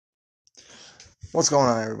What's going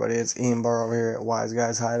on, everybody? It's Ian Barr over here at Wise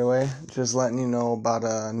Guys Hideaway. Just letting you know about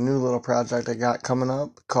a new little project I got coming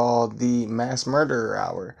up called the Mass Murderer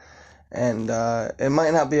Hour. And it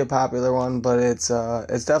might not be a popular one, but it's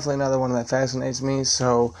definitely another one that fascinates me.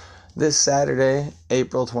 So this Saturday,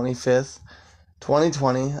 April 25th,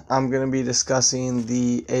 2020, I'm going to be discussing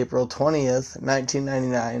the April 20th,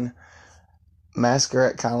 1999 massacre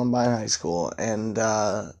at Columbine High School. And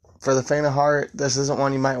for the faint of heart, this isn't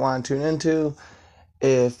one you might want to tune into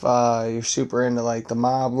if you're super into like the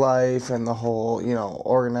mob life and the whole,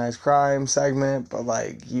 organized crime segment, but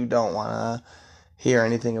like you don't want to hear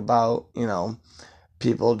anything about,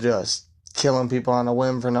 people just killing people on a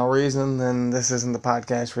whim for no reason, then this isn't the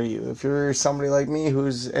podcast for you. If you're somebody like me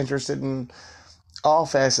who's interested in all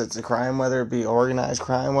facets of crime, whether it be organized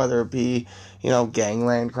crime, whether it be,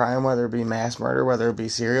 gangland crime, whether it be mass murder, whether it be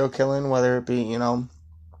serial killing, whether it be, you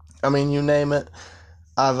name it,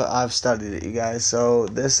 I've studied it, you guys. So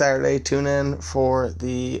this Saturday, tune in for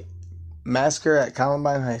the massacre at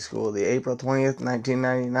Columbine High School, the April 20th,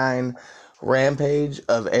 1999 rampage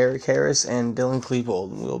of Eric Harris and Dylan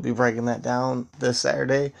Klebold. We'll be breaking that down this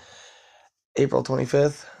Saturday, April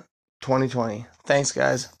 25th, 2020. Thanks,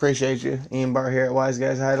 guys. Appreciate you. Ian Barr here at Wise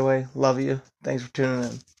Guys Hideaway. Love you. Thanks for tuning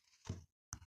in.